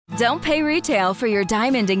Don't pay retail for your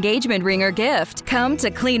diamond engagement ring or gift. Come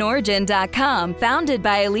to CleanOrigin.com. Founded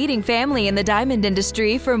by a leading family in the diamond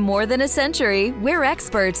industry for more than a century, we're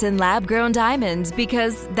experts in lab-grown diamonds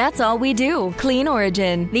because that's all we do. Clean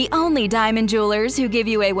Origin, the only diamond jewelers who give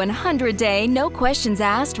you a 100-day, no questions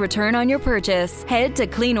asked return on your purchase. Head to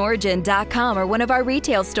CleanOrigin.com or one of our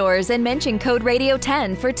retail stores and mention code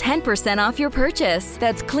Radio10 for 10% off your purchase.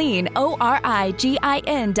 That's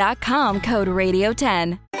CleanOrigin.com, code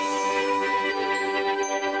Radio10.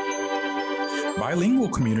 Bilingual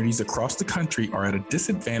communities across the country are at a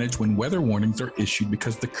disadvantage when weather warnings are issued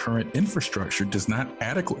because the current infrastructure does not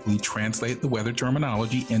adequately translate the weather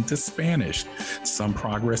terminology into Spanish. Some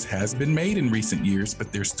progress has been made in recent years,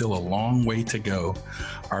 but there's still a long way to go.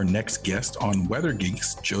 Our next guest on Weather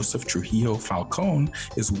Geeks, Joseph Trujillo Falcon,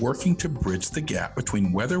 is working to bridge the gap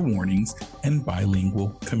between weather warnings and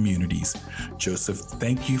bilingual communities. Joseph,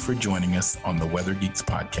 thank you for joining us on the Weather Geeks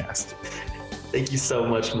podcast. Thank you so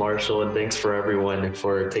much, Marshall, and thanks for everyone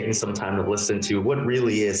for taking some time to listen to what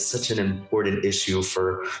really is such an important issue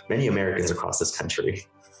for many Americans across this country.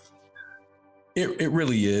 It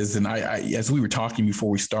really is. And I as we were talking before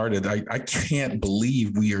we started, I can't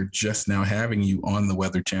believe we are just now having you on the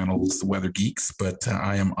Weather Channel's The Weather Geeks, but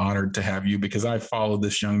I am honored to have you because I've followed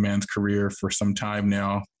this young man's career for some time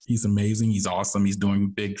now. He's amazing. He's awesome. He's doing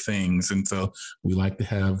big things. And so we like to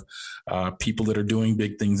have people that are doing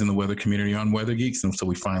big things in the weather community on Weather Geeks. And so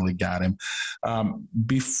we finally got him.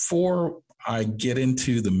 Before I get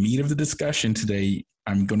into the meat of the discussion today,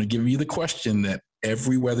 I'm going to give you the question that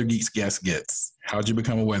every Weather Geeks guest gets. How'd you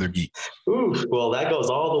become a weather geek? Ooh, well, that goes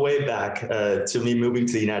all the way back to me moving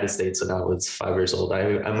to the United States when I was 5 years old.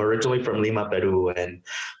 I'm originally from Lima, Peru. And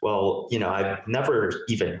well, I've never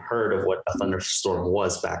even heard of what a thunderstorm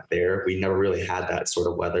was back there. We never really had that sort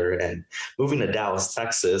of weather. And moving to Dallas,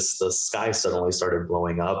 Texas, the sky suddenly started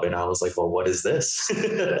blowing up. And I was like, well, what is this?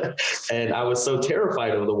 And I was so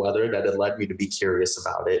terrified of the weather that it led me to be curious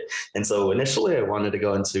about it. And so initially I wanted to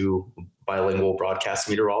go into bilingual broadcast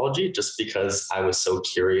meteorology just because I was so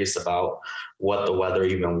curious about what the weather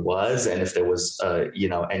even was and if there was,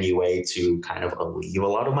 any way to kind of alleviate a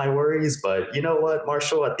lot of my worries. But you know what,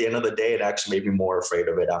 Marshall, at the end of the day, it actually made me more afraid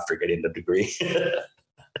of it after getting the degree.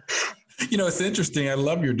 It's interesting. I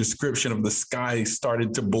love your description of the sky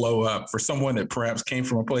started to blow up for someone that perhaps came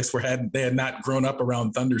from a place where they had not grown up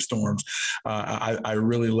around thunderstorms. I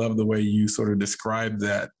really love the way you sort of described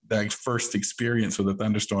that first experience with a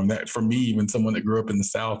thunderstorm. That for me, even someone that grew up in the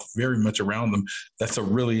South, very much around them, that's a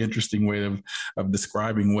really interesting way of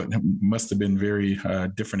describing what must have been very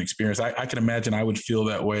different experience. I can imagine I would feel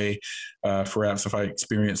that way perhaps if I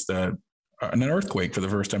experienced an earthquake for the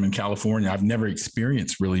first time in California. I've never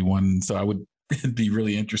experienced really one, so it'd be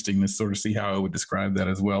really interesting to sort of see how I would describe that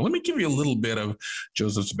as well. Let me give you a little bit of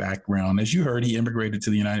Joseph's background. As you heard, he immigrated to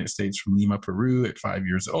the United States from Lima, Peru at 5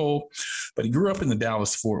 years old, but he grew up in the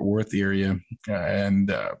Dallas-Fort Worth area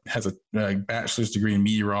and has a bachelor's degree in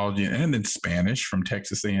meteorology and in Spanish from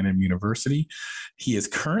Texas A&M University. He is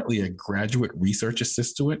currently a graduate research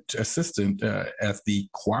assistant at the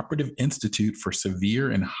Cooperative Institute for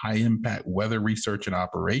Severe and High Impact Weather Research and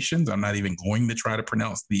Operations. I'm not even going to try to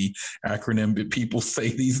pronounce the acronym people say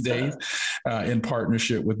these days, in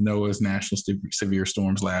partnership with NOAA's National Severe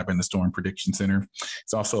Storms Lab and the Storm Prediction Center.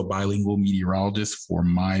 He's also a bilingual meteorologist for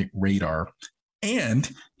MyRadar,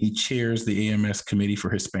 and he chairs the AMS Committee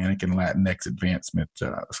for Hispanic and Latinx Advancement,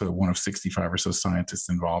 so one of 65 or so scientists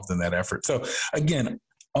involved in that effort. So again,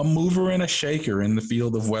 a mover and a shaker in the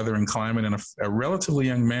field of weather and climate, and a relatively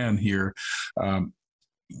young man here.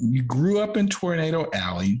 You grew up in Tornado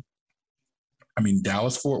Alley.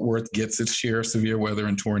 Dallas-Fort Worth gets its share of severe weather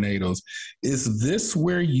and tornadoes. Is this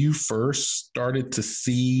where you first started to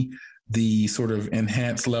see the sort of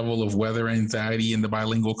enhanced level of weather anxiety in the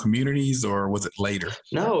bilingual communities, or was it later?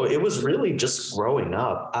 No, it was really just growing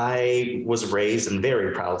up. I was raised and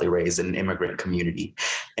very proudly raised in an immigrant community,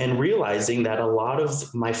 and realizing that a lot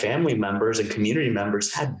of my family members and community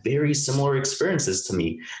members had very similar experiences to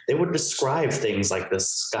me. They would describe things like the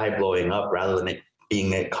sky blowing up rather than it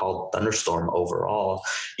being called thunderstorm overall.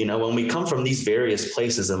 When we come from these various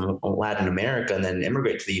places in Latin America and then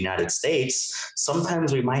immigrate to the United States,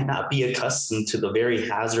 sometimes we might not be accustomed to the very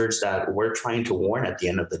hazards that we're trying to warn at the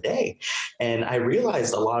end of the day. And I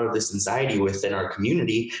realized a lot of this anxiety within our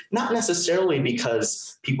community, not necessarily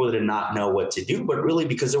because people did not know what to do, but really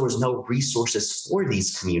because there was no resources for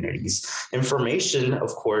these communities. Information,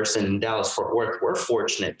 of course, in Dallas-Fort Worth, we're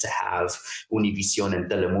fortunate to have Univision and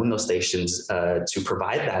Telemundo stations to to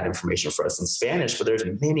provide that information for us in Spanish, but there's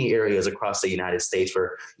many areas across the United States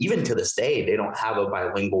where even to this day, they don't have a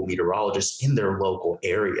bilingual meteorologist in their local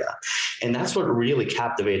area. And that's what really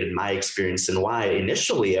captivated my experience and why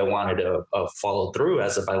initially I wanted to follow through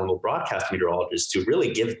as a bilingual broadcast meteorologist to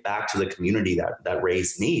really give back to the community that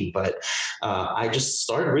raised me. But I just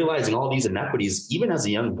started realizing all these inequities, even as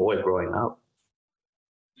a young boy growing up.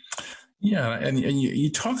 Yeah, and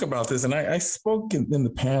you talk about this, and I spoke in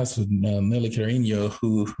the past with Nelly Carreño,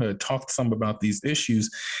 who talked some about these issues.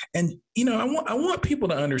 And, I want people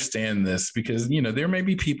to understand this because, there may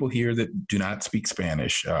be people here that do not speak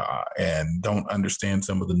Spanish and don't understand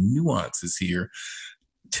some of the nuances here.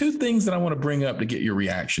 Two things that I want to bring up to get your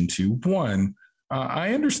reaction to. One,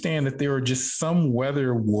 I understand that there are just some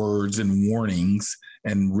weather words and warnings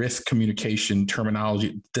and risk communication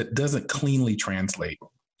terminology that doesn't cleanly translate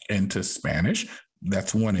into Spanish.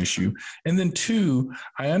 That's one issue. And then two,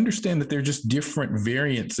 I understand that there are just different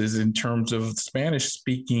variances in terms of Spanish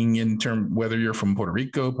speaking, whether you're from Puerto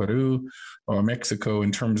Rico, Peru, or Mexico,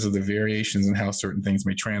 in terms of the variations and how certain things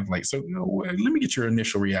may translate. So let me get your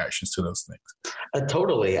initial reactions to those things.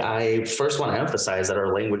 Totally. I first want to emphasize that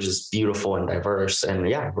our language is beautiful and diverse. And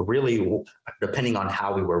really, depending on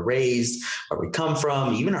how we were raised, where we come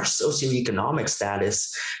from, even our socioeconomic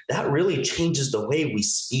status, that really changes the way we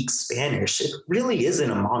speak Spanish. It really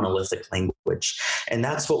isn't a monolithic language. And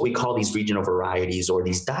that's what we call these regional varieties or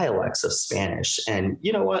these dialects of Spanish. And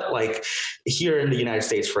you know what? Like here in the United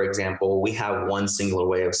States, for example, we have one singular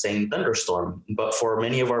way of saying thunderstorm. But for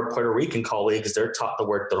many of our Puerto Rican colleagues, they're taught the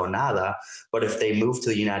word tronada. But if they move to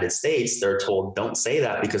the United States, they're told, don't say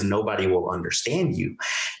that because nobody will understand you.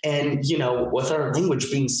 And, with our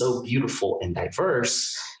language being so beautiful and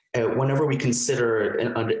diverse, whenever we consider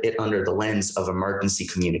it under the lens of emergency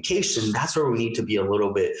communication, that's where we need to be a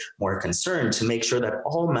little bit more concerned to make sure that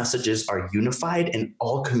all messages are unified and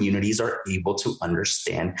all communities are able to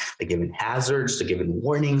understand the given hazards, the given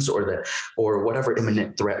warnings, or whatever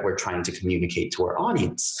imminent threat we're trying to communicate to our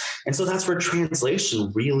audience. And so that's where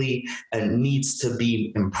translation really needs to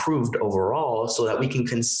be improved overall so that we can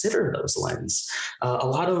consider those lenses. A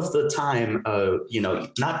lot of the time,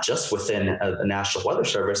 not just within the National Weather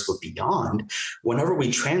Service, but beyond, whenever we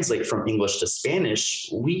translate from English to Spanish,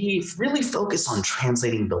 we really focus on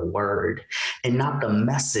translating the word and not the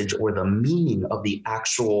message or the meaning of the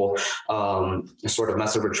actual sort of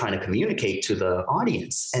message we're trying to communicate to the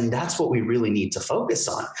audience. And that's what we really need to focus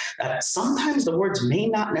on. Sometimes the words may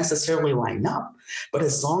not necessarily line up, but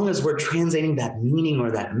as long as we're translating that meaning or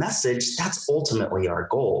that message, that's ultimately our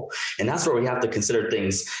goal. And that's where we have to consider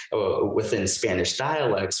things within Spanish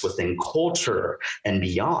dialects, within culture, and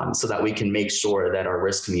beyond, so that we can make sure that our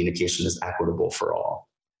risk communication is equitable for all.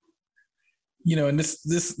 And this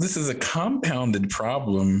is a compounded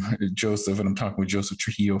problem, Joseph, and I'm talking with Joseph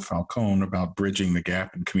Trujillo Falcon about bridging the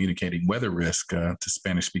gap in communicating weather risk to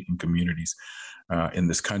Spanish-speaking communities in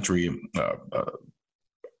this country.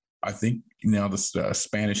 I think now the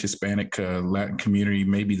Spanish Hispanic Latin community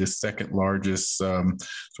may be the second largest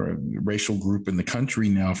sort of racial group in the country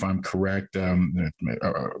now, if I'm correct,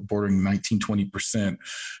 bordering 19-20%.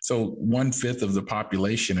 So 1/5 of the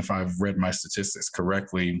population, if I've read my statistics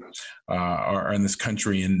correctly, are in this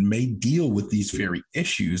country and may deal with these very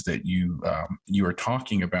issues that you are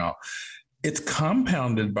talking about. It's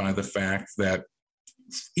compounded by the fact that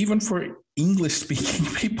even for English-speaking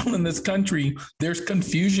people in this country, there's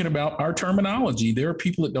confusion about our terminology. There are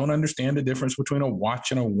people that don't understand the difference between a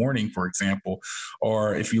watch and a warning, for example.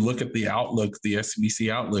 Or if you look at the Outlook, the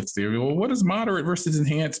SBC Outlooks, what does moderate versus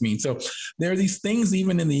enhanced mean? So there are these things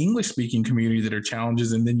even in the English-speaking community that are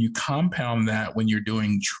challenges, and then you compound that when you're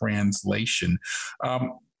doing translation.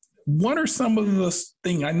 What are some of the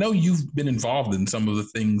things? I know you've been involved in some of the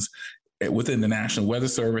things within the National Weather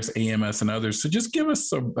Service, AMS, and others. So just give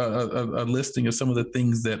us a listing of some of the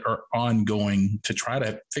things that are ongoing to try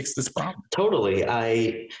to fix this problem. Totally.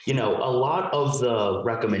 A lot of the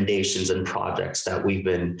recommendations and projects that we've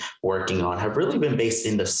been working on have really been based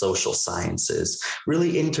in the social sciences,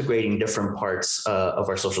 really integrating different parts of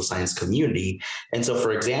our social science community. And so,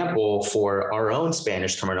 for example, for our own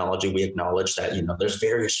Spanish terminology, we acknowledge that, there's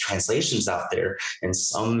various translations out there, and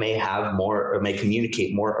some may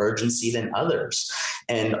communicate more urgency urgency than others.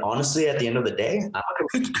 And honestly, at the end of the day,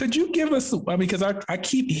 could you give us, because I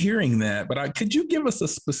keep hearing that, but could you give us a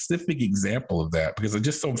specific example of that? Because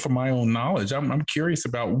just so for my own knowledge, I'm curious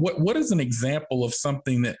about what is an example of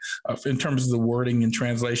something that, in terms of the wording and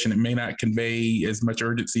translation, it may not convey as much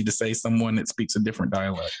urgency to say someone that speaks a different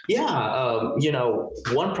dialect. Yeah.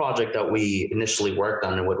 One project that we initially worked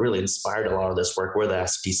on and what really inspired a lot of this work were the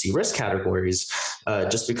SPC risk categories,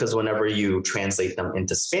 just because whenever you translate them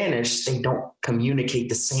into Spanish, they don't communicate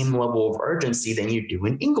the same level of urgency than you do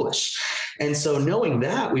in English. And so knowing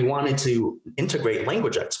that, we wanted to integrate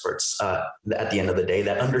language experts at the end of the day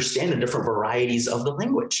that understand the different varieties of the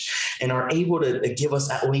language and are able to give us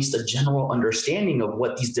at least a general understanding of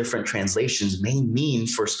what these different translations may mean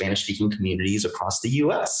for Spanish-speaking communities across the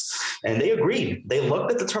U.S. And they agreed. They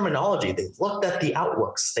looked at the terminology. They looked at the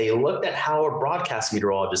outlooks. They looked at how a broadcast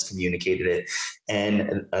meteorologist communicated it.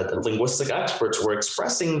 And linguistic experts were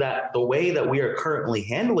expressing that the way that we are currently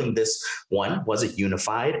handling this, one, wasn't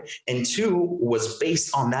unified, and two, was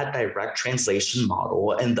based on that direct translation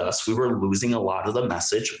model. And thus, we were losing a lot of the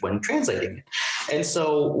message when translating it. And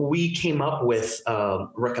so we came up with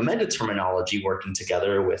recommended terminology, working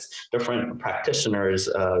together with different practitioners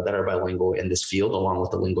that are bilingual in this field, along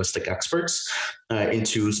with the linguistic experts,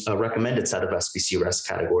 into a recommended set of SPC risk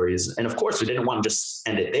categories. And of course, we didn't want to just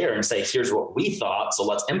end it there and say, here's what we thought, so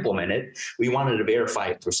let's implement it. We wanted to verify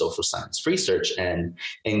it through social science research and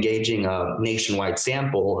engaging a nationwide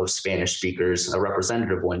sample of Spanish speakers, a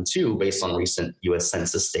representative one too, based on recent US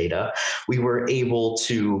Census data. We were able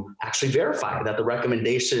to actually verify that the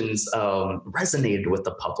recommendations resonated with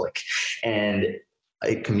the public, and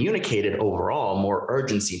it communicated overall more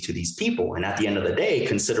urgency to these people. And at the end of the day,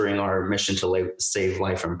 considering our mission to save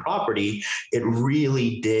life and property, it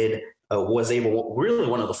really did really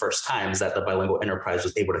one of the first times that the bilingual enterprise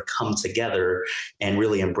was able to come together and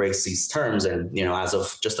really embrace these terms. And, as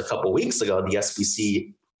of just a couple of weeks ago, the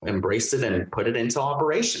SPC embraced it and put it into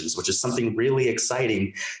operations, which is something really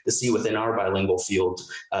exciting to see within our bilingual field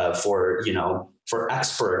for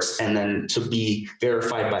experts, and then to be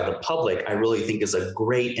verified by the public. I really think is a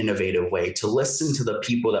great innovative way to listen to the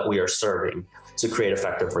people that we are serving to create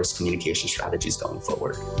effective risk communication strategies going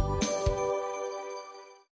forward.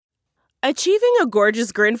 Achieving a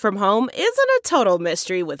gorgeous grin from home isn't a total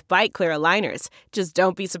mystery with Byte Clear aligners. Just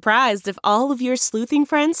don't be surprised if all of your sleuthing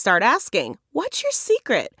friends start asking, "What's your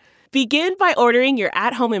secret?" Begin by ordering your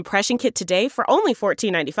at-home impression kit today for only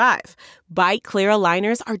 $14.95. Byte Clear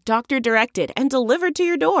aligners are doctor-directed and delivered to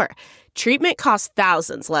your door. Treatment costs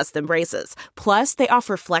thousands less than braces. Plus, they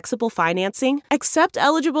offer flexible financing, accept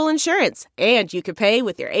eligible insurance, and you can pay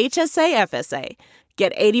with your HSA FSA.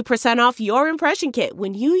 Get 80% off your impression kit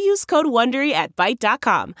when you use code WONDERY at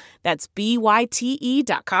Byte.com. That's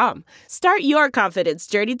BYTE.com. Start your confidence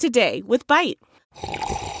journey today with Byte.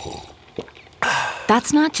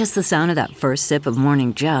 That's not just the sound of that first sip of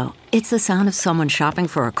Morning Joe. It's the sound of someone shopping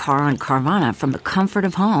for a car on Carvana from the comfort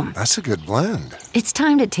of home. That's a good blend. It's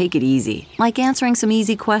time to take it easy, like answering some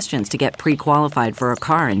easy questions to get pre-qualified for a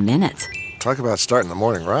car in minutes. Talk about starting the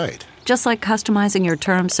morning right. Just like customizing your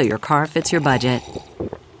terms so your car fits your budget.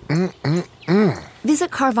 Visit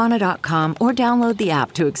Carvana.com or download the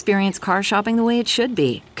app to experience car shopping the way it should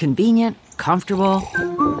be. Convenient, comfortable.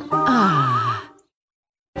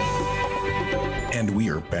 And we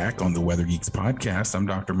are back on the Weather Geeks podcast. I'm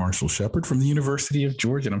Dr. Marshall Shepard from the University of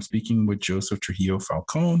Georgia, and I'm speaking with Joseph Trujillo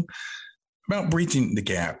Falcon about bridging the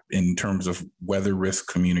gap in terms of weather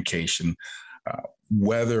risk communication.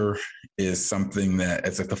 Weather is something that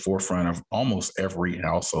is at the forefront of almost every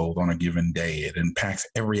household on a given day. It impacts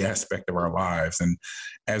every aspect of our lives. And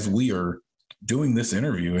as we are doing this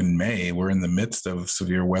interview in May, we're in the midst of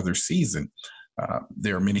severe weather season.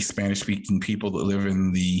 There are many Spanish-speaking people that live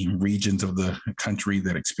in the regions of the country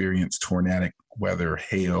that experience tornadic weather,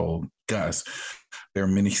 hail, gusts. There are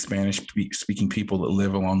many Spanish-speaking people that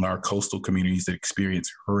live along our coastal communities that experience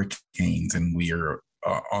hurricanes, and we are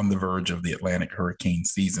on the verge of the Atlantic hurricane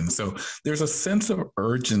season. So there's a sense of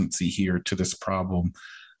urgency here to this problem.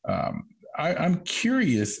 I'm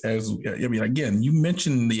curious again, you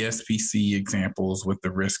mentioned the SPC examples with the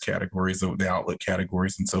risk categories, the outlet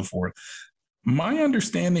categories and so forth. My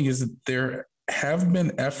understanding is that there have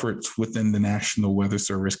been efforts within the National Weather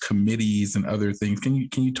Service committees and other things. Can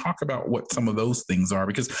you talk about what some of those things are?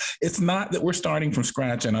 Because it's not that we're starting from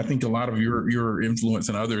scratch, and I think a lot of your influence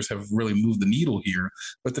and others have really moved the needle here.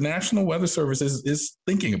 But the National Weather Service is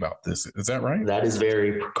thinking about this. Is that right? That is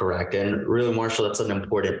very correct. And really, Marshall, that's an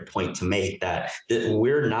important point to make, that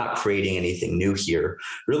we're not creating anything new here.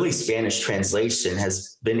 Really, Spanish translation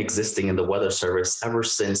has been existing in the Weather Service ever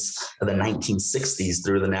since the 1960s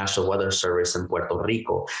through the National Weather Service in Puerto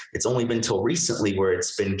Rico. It's only been till recently where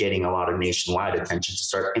it's been getting a lot of nationwide attention to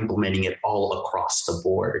start implementing it all across the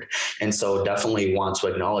board. And so definitely want to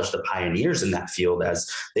acknowledge the pioneers in that field, as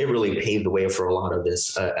they really paved the way for a lot of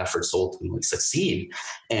this efforts to ultimately succeed.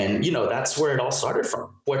 And, that's where it all started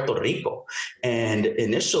from, Puerto Rico. And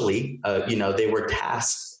initially, they were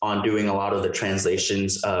tasked on doing a lot of the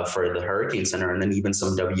translations for the Hurricane Center and then even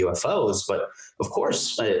some WFOs. But of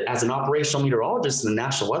course, as an operational meteorologist in the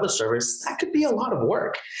National Weather Service, that could be a lot of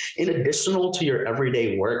work in additional to your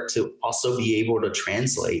everyday work to also be able to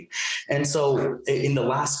translate. And so in the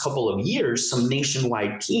last couple of years, some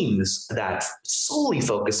nationwide teams that solely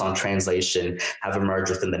focus on translation have emerged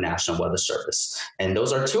within the National Weather Service. And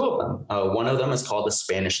those are two of them. One of them is called the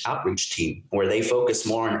Spanish Outreach Team, where they focus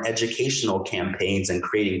more on educational campaigns and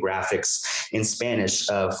creating graphics in Spanish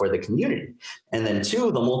for the community. And then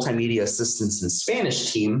two, the Multimedia Assistance in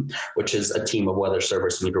Spanish team, which is a team of Weather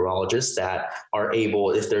Service meteorologists that are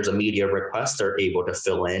able, if there's a media request, they're able to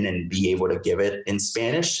fill in and be able to give it in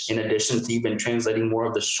Spanish, in addition to even translating more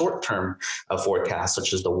of the short-term forecasts,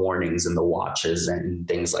 such as the warnings and the watches and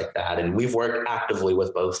things like that. And we've worked actively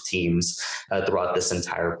with both teams throughout this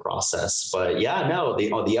entire process. But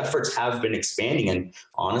the efforts have been expanding. And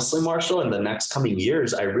honestly, Marshall, in the next coming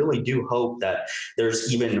years, I really do hope that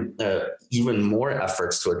there's even more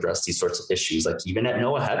efforts to address these sorts of issues, like even at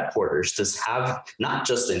NOAA headquarters, to have not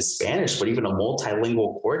just in Spanish, but even a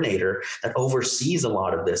multilingual coordinator that oversees a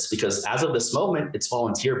lot of this, because as of this moment, it's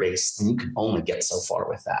volunteer based and you can only get so far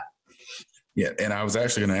with that. Yeah, and I was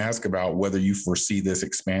actually going to ask about whether you foresee this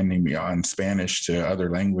expanding beyond Spanish to other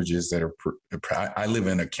languages that are. I live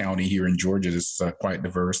in a county here in Georgia that's quite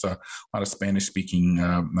diverse, a lot of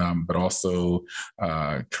Spanish-speaking, but also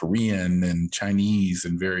Korean and Chinese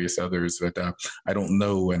and various others. But I don't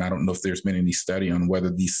know, and I don't know if there's been any study on whether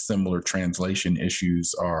these similar translation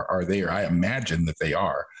issues are there. I imagine that they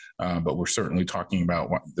are. But we're certainly talking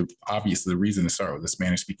about obviously the reason to start with the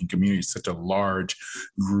Spanish-speaking community is such a large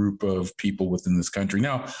group of people within this country.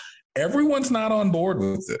 Now, everyone's not on board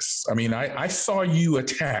with this. I mean, I saw you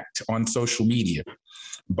attacked on social media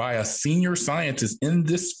by a senior scientist in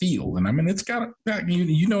this field. And I mean, it's got,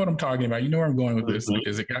 you know what I'm talking about. You know where I'm going with this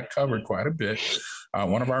because it got covered quite a bit.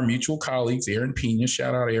 One of our mutual colleagues, Aaron Pena,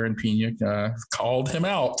 shout out Aaron Pena, called him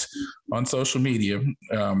out on social media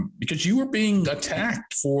because you were being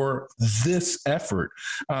attacked for this effort.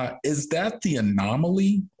 Is that the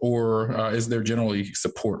anomaly, or is there generally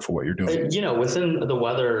support for what you're doing? Within the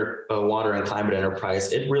weather, water, and climate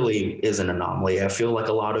enterprise, it really is an anomaly. I feel like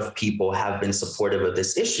a lot of people have been supportive of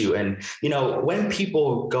this issue. And, when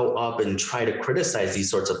people go up and try to criticize these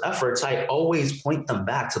sorts of efforts, I always point them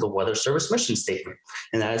back to the Weather Service mission statement,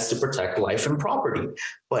 and that is to protect life and property.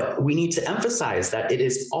 But we need to emphasize that it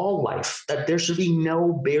is all life, that there should be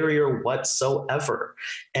no barrier whatsoever.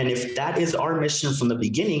 And if that is our mission from the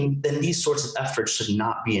beginning, then these sorts of efforts should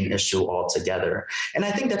not be an issue altogether. And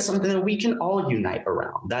I think that's something that we can all unite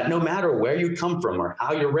around, that no matter where you come from or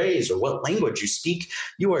how you're raised or what language you speak,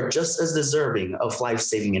 you are just as deserving of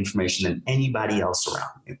life-saving information than anybody else around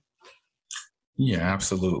you. Yeah,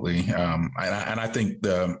 absolutely. And I think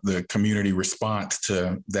the community response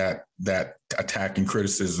to that attack and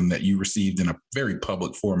criticism that you received in a very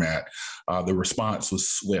public format, the response was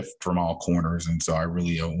swift from all corners. And so I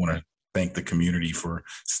really want to thank the community for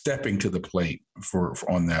stepping to the plate for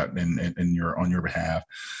on that and on your behalf.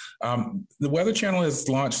 The Weather Channel has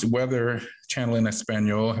launched the Weather Channel en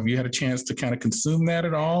Español. Have you had a chance to kind of consume that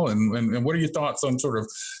at all? And what are your thoughts on sort of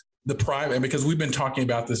the private, because we've been talking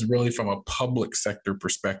about this really from a public sector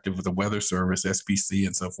perspective with the Weather Service, SPC,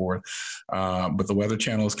 and so forth. But the Weather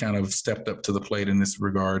Channel has kind of stepped up to the plate in this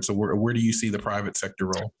regard. So where do you see the private sector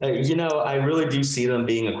role? I really do see them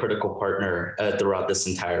being a critical partner throughout this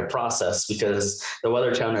entire process, because the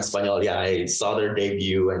Weather Channel en Español, I saw their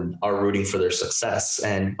debut and are rooting for their success.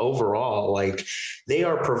 And overall, they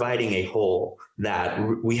are providing a whole, that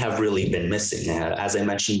we have really been missing. As I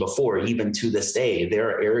mentioned before, even to this day, there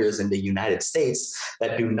are areas in the United States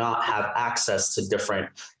that do not have access to different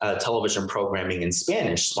television programming in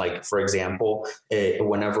Spanish. Like, for example,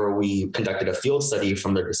 whenever we conducted a field study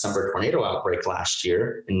from the December tornado outbreak last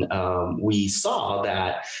year, and we saw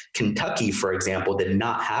that Kentucky, for example, did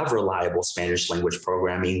not have reliable Spanish language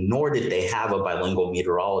programming, nor did they have a bilingual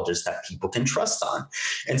meteorologist that people can trust on.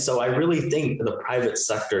 And so I really think the private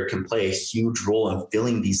sector can play a huge role in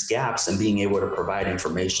filling these gaps and being able to provide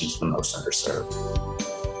information to the most underserved.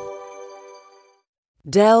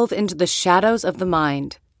 Delve into the shadows of the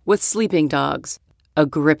mind with Sleeping Dogs, a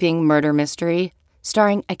gripping murder mystery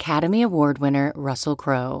starring Academy Award winner Russell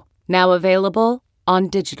Crowe. Now available on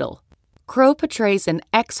digital. Crowe portrays an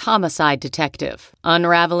ex-homicide detective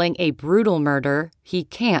unraveling a brutal murder he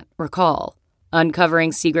can't recall.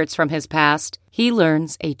 Uncovering secrets from his past, he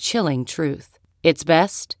learns a chilling truth. It's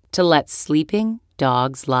best to let sleeping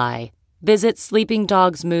dogs lie. Visit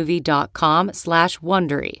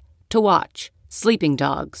sleepingdogsmovie.com/Wondery to watch Sleeping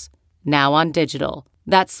Dogs, now on digital.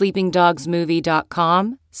 That's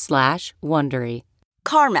sleepingdogsmovie.com/Wondery.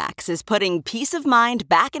 CarMax is putting peace of mind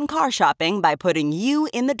back in car shopping by putting you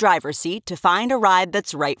in the driver's seat to find a ride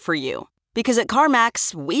that's right for you. Because at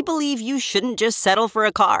CarMax, we believe you shouldn't just settle for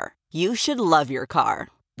a car. You should love your car.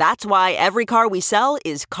 That's why every car we sell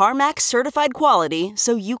is CarMax certified quality,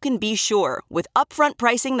 so you can be sure with upfront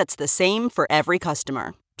pricing that's the same for every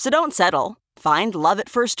customer. So don't settle. Find love at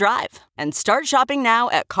first drive and start shopping now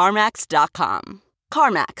at CarMax.com.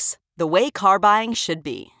 CarMax, the way car buying should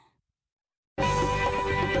be.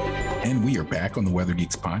 And we are back on the Weather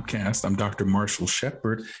Geeks podcast. I'm Dr. Marshall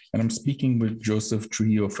Shepard, and I'm speaking with Joseph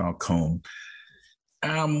Trujillo Falcone.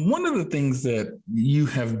 One of the things that you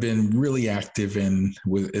have been really active in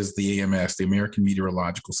is the AMS, the American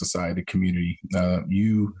Meteorological Society community.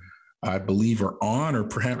 You, I believe, are on or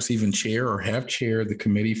perhaps even chair or have chaired the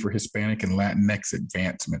Committee for Hispanic and Latinx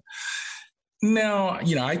Advancement. Now,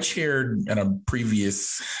 I chaired in a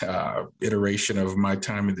previous iteration of my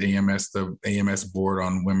time at the AMS Board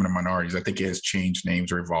on Women and Minorities. I think it has changed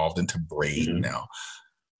names or evolved into BRAID now.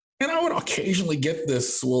 And I would occasionally get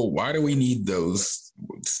this, well, why do we need those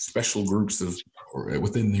special groups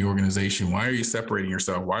within the organization? Why are you separating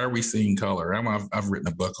yourself? Why are we seeing color? I've written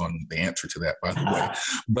a book on the answer to that, by the way.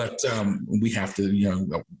 But we have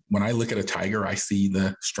to, when I look at a tiger, I see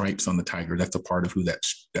the stripes on the tiger. That's a part of who that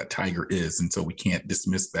tiger is. And so we can't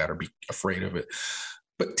dismiss that or be afraid of it.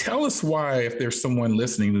 But tell us why, if there's someone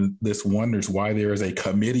listening to this wonders why there is a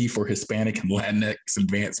Committee for Hispanic and Latinx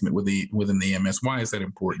Advancement within the AMS. Why is that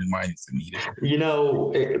important and why is it needed?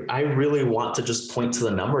 I really want to just point to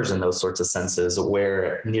the numbers in those sorts of senses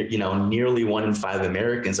where, nearly 1 in 5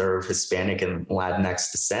 Americans are of Hispanic and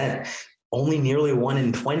Latinx descent. Only nearly 1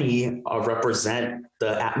 in 20 represent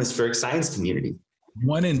the atmospheric science community.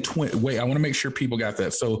 1 in 20. Wait, I want to make sure people got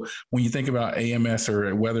that. So when you think about AMS or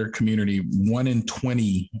a weather community, 1 in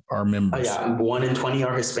 20 are members. 1 in 20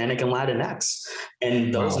 are Hispanic and Latinx.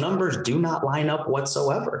 And those numbers do not line up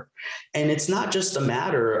whatsoever. And it's not just a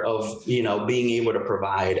matter of, being able to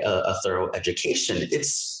provide a thorough education.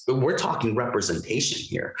 We're talking representation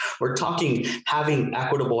here. We're talking having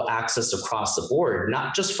equitable access across the board,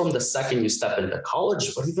 not just from the second you step into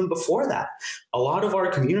college, but even before that. A lot of our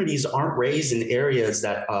communities aren't raised in areas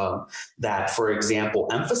that, for example,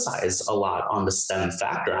 emphasize a lot on the STEM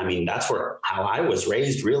factor. I mean, that's how I was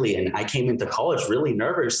raised, really. And I came into college really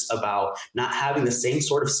nervous about not having the same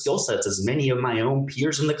sort of skill sets as many of my own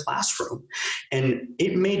peers in the classroom. And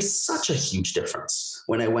it made such a huge difference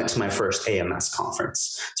when I went to my first AMS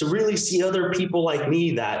conference to really see other people like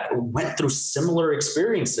me that went through similar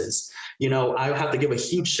experiences. I have to give a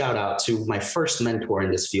huge shout out to my first mentor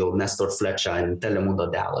in this field, Nestor Flecha in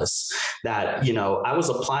Telemundo Dallas, that, I was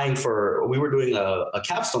we were doing a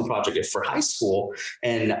capstone project for high school.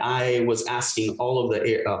 And I was asking all of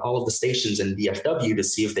the stations in DFW to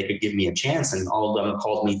see if they could give me a chance. And all of them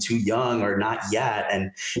called me too young or not yet.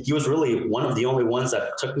 And he was really one of the only ones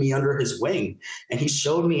that took me under his wing. And he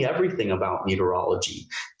showed me everything about meteorology.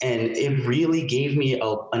 And it really gave me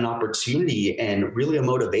an opportunity and really a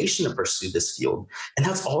motivation to pursue this field. And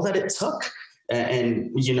that's all that it took.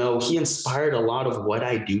 And, he inspired a lot of what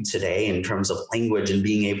I do today in terms of language and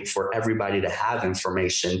being able for everybody to have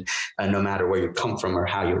information, no matter where you come from or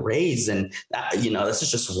how you're raised. And, this is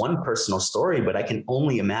just one personal story, but I can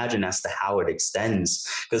only imagine as to how it extends.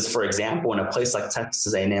 Because, for example, in a place like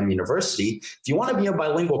Texas A&M University, if you want to be a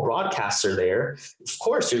bilingual broadcaster there, of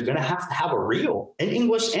course, you're going to have a reel in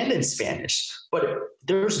English and in Spanish. But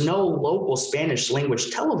there's no local Spanish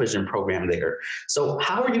language television program there. So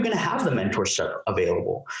how are you going to have the mentorship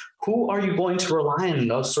available? Who are you going to rely on in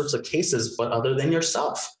those sorts of cases, but other than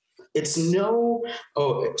yourself? It's no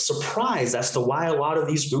surprise as to why a lot of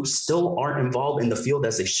these groups still aren't involved in the field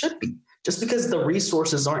as they should be. Just because the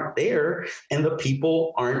resources aren't there and the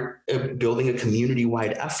people aren't building a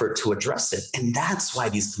community-wide effort to address it. And that's why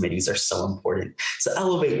these committees are so important, to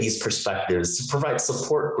elevate these perspectives, to provide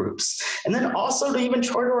support groups, and then also to even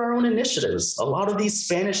charter our own initiatives. A lot of these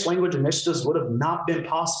Spanish language initiatives would have not been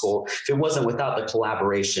possible if it wasn't without the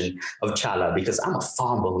collaboration of Chala, because I'm a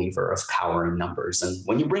fond believer of power in numbers. And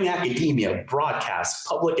when you bring academia, broadcast,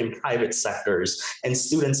 public and private sectors, and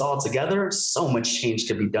students all together, so much change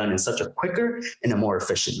can be done in such a quicker and a more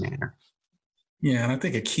efficient manner. Yeah, and I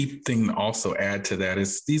think a key thing to also add to that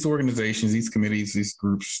is these organizations, these committees, these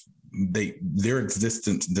groups, their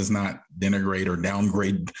existence does not denigrate or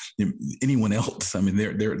downgrade anyone else. I mean,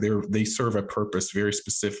 they serve a purpose very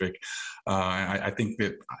specific. I think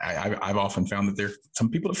that I've often found that there are some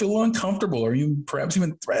people that feel uncomfortable or even perhaps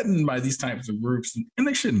even threatened by these types of groups, and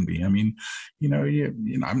they shouldn't be. I mean,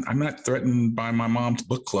 I'm not threatened by my mom's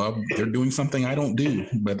book club. They're doing something I don't do,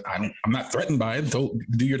 but I'm not threatened by it. Don't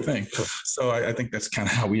do your thing. So I think that's kind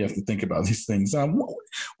of how we have to think about these things.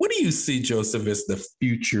 What do you see, Joseph, as the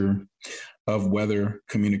future of weather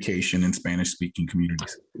communication in Spanish-speaking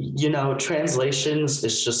communities? Translations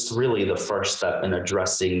is just really the first step in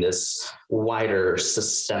addressing this wider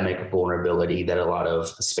systemic vulnerability that a lot of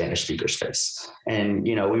Spanish speakers face. And,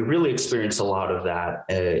 we really experienced a lot of that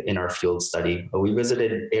in our field study. We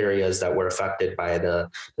visited areas that were affected by the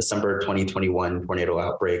December 2021 tornado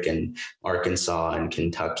outbreak in Arkansas and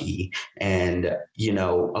Kentucky. And,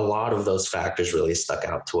 a lot of those factors really stuck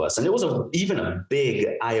out to us. And it was even a big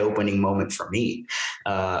eye-opening moment for me.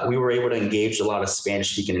 We were able to engage a lot of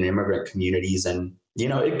Spanish-speaking and immigrant communities. And,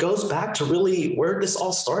 it goes back to really where this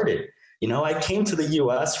all started. I came to the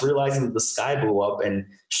U.S. realizing that the sky blew up, and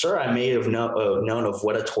sure, I may have known of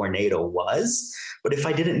what a tornado was, but if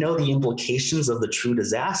I didn't know the implications of the true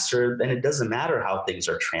disaster, then it doesn't matter how things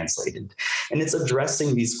are translated. And it's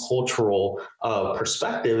addressing these cultural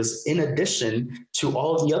perspectives in addition to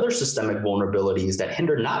all the other systemic vulnerabilities that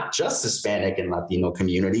hinder not just Hispanic and Latino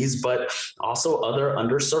communities, but also other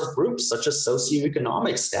underserved groups such as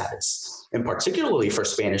socioeconomic status. And particularly for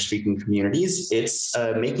Spanish-speaking communities, it's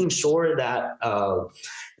making sure that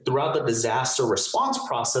throughout the disaster response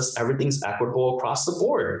process, everything's equitable across the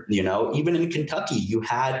board. Even in Kentucky, you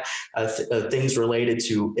had things related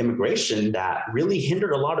to immigration that really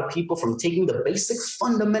hindered a lot of people from taking the basic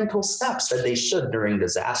fundamental steps that they should during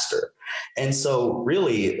disaster. And so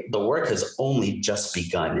really, the work has only just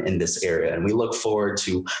begun in this area, and we look forward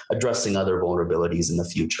to addressing other vulnerabilities in the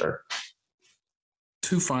future.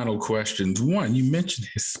 Two final questions. One, you mentioned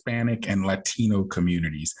Hispanic and Latino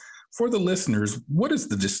communities. For the listeners, what is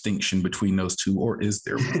the distinction between those two, or is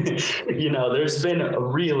there one? There's been a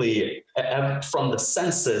really, from the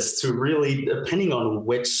census to really, depending on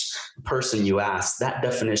which person you ask, that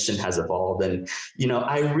definition has evolved. And,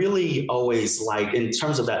 I really always like, in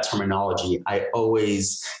terms of that terminology, I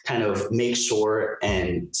always kind of make sure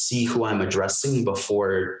and see who I'm addressing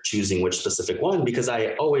before choosing which specific one, because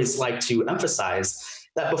I always like to emphasize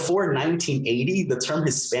that before 1980, the term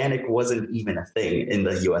Hispanic wasn't even a thing in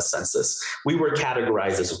the US Census. We were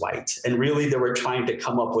categorized as white. And really, they were trying to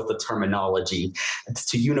come up with a terminology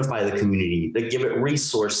to unify the community, to give it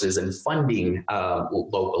resources and funding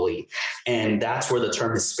locally. And that's where the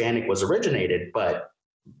term Hispanic was originated. But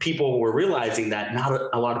people were realizing that not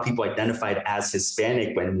a lot of people identified as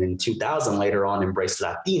Hispanic when in 2000 later on embraced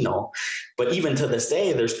Latino. But even to this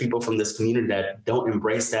day, there's people from this community that don't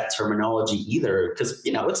embrace that terminology either, because,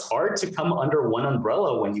 it's hard to come under one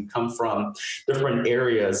umbrella when you come from different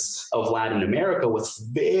areas of Latin America with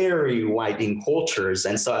very widening cultures.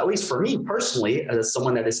 And so at least for me personally, as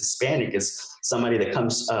someone that is Hispanic, is somebody that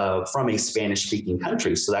comes from a Spanish-speaking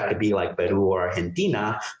country. So that could be like Peru or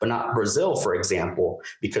Argentina, but not Brazil, for example,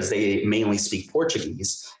 because they mainly speak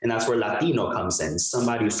Portuguese. And that's where Latino comes in,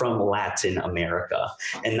 somebody from Latin America.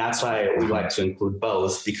 And that's why we like to include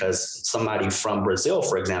both, because somebody from Brazil,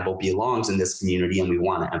 for example, belongs in this community, and we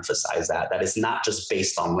want to emphasize that it's not just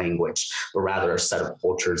based on language, but rather a set of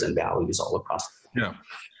cultures and values all across. Yeah.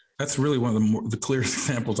 That's really one of the clearest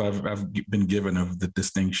examples I've been given of the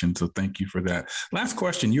distinction. So thank you for that. Last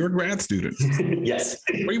question. You're a grad student. Yes.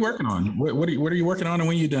 What are you working on? What are you working on, and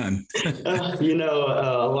when are you done?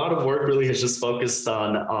 A lot of work really is just focused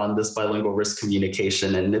on this bilingual risk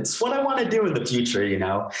communication. And it's what I want to do in the future,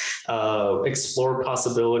 explore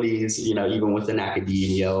possibilities, even within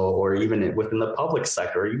academia or even within the public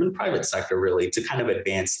sector, or even private sector, really, to kind of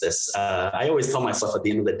advance this. I always tell myself at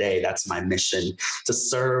the end of the day, that's my mission, to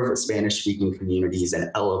serve Spanish-speaking communities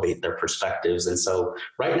and elevate their perspectives. And so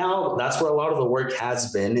right now, that's where a lot of the work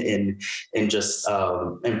has been in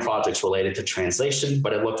projects related to translation.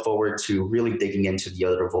 But I look forward to really digging into the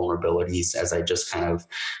other vulnerabilities as I just kind of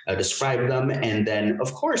described them. And then,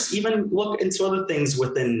 of course, even look into other things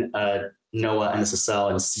within NOAA,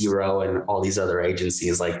 NSSL, and CERO, and all these other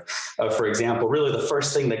agencies. Like, for example, really the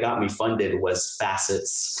first thing that got me funded was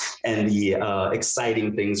facets and the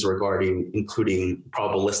exciting things regarding including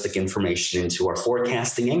probabilistic information into our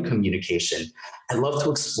forecasting and communication. I'd love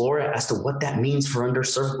to explore as to what that means for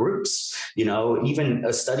underserved groups.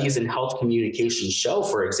 Even studies in health communication show,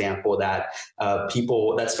 for example, that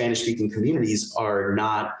Spanish-speaking communities are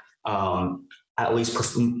not at least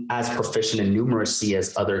as proficient in numeracy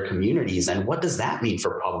as other communities. And what does that mean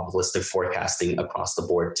for probabilistic forecasting across the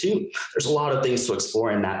board too? There's a lot of things to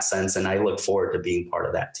explore in that sense, and I look forward to being part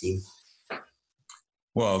of that team.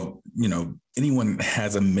 Well, anyone that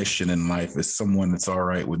has a mission in life is someone that's all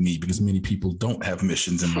right with me, because many people don't have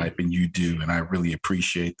missions in life and you do. And I really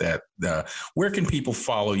appreciate that. Where can people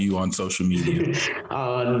follow you on social media?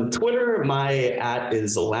 On Twitter, my @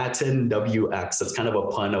 is LatinWX. It's kind of a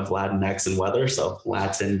pun of Latinx and weather. So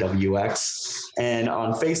LatinWX. And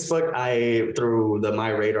on Facebook, through the My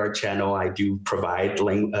Radar channel, I do provide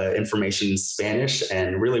information in Spanish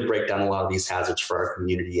and really break down a lot of these hazards for our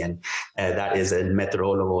community. And that is a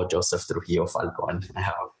Meteorólogo Joseph Trujillo Falcon.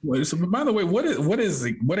 So, by the way,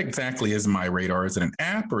 what exactly is My Radar? Is it an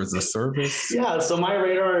app or is it a service? Yeah, so My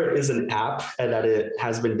Radar is an app that it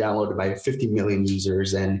has been downloaded by 50 million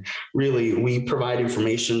users. And really, we provide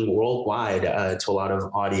information worldwide to a lot of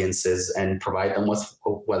audiences and provide them with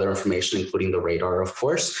weather information, including the radar, of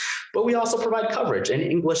course. But we also provide coverage in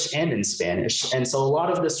English and in Spanish. And so a lot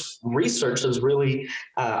of this research is really,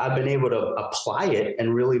 I've been able to apply it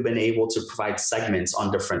and really been able to provide segments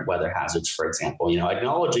on different weather hazards, for example,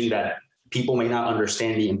 acknowledging that people may not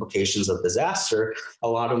understand the implications of disaster. A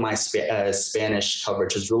lot of my Spanish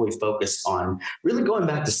coverage is really focused on really going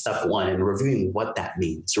back to step one and reviewing what that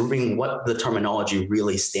means, reviewing what the terminology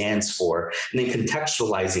really stands for, and then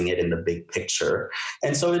contextualizing it in the big picture.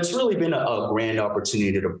 And so it's really been a grand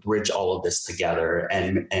opportunity to bridge all of this together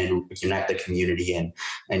and connect the community. And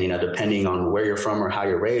depending on where you're from or how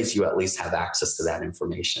you're raised, you at least have access to that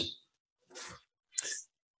information.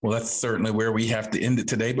 Well, that's certainly where we have to end it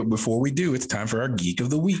today. But before we do, it's time for our Geek of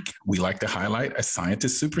the Week. We like to highlight a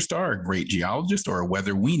scientist superstar, a great geologist, or a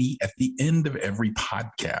weather weenie at the end of every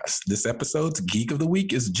podcast. This episode's Geek of the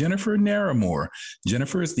Week is Jennifer Naramore.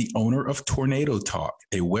 Jennifer is the owner of Tornado Talk,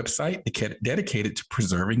 a website dedicated to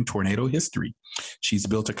preserving tornado history. She's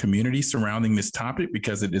built a community surrounding this topic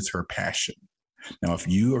because it is her passion. Now, if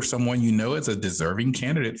you or someone you know is a deserving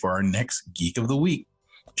candidate for our next Geek of the Week,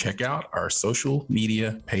 check out our social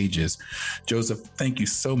media pages. Joseph, thank you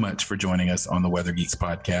so much for joining us on the Weather Geeks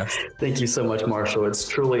podcast. Thank you so much, Marshall. It's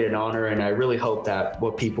truly an honor. And I really hope that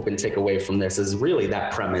what people can take away from this is really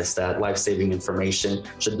that premise that life-saving information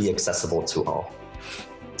should be accessible to all.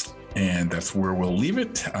 And that's where we'll leave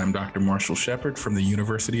it. I'm Dr. Marshall Shepard from the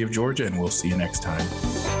University of Georgia, and we'll see you next time.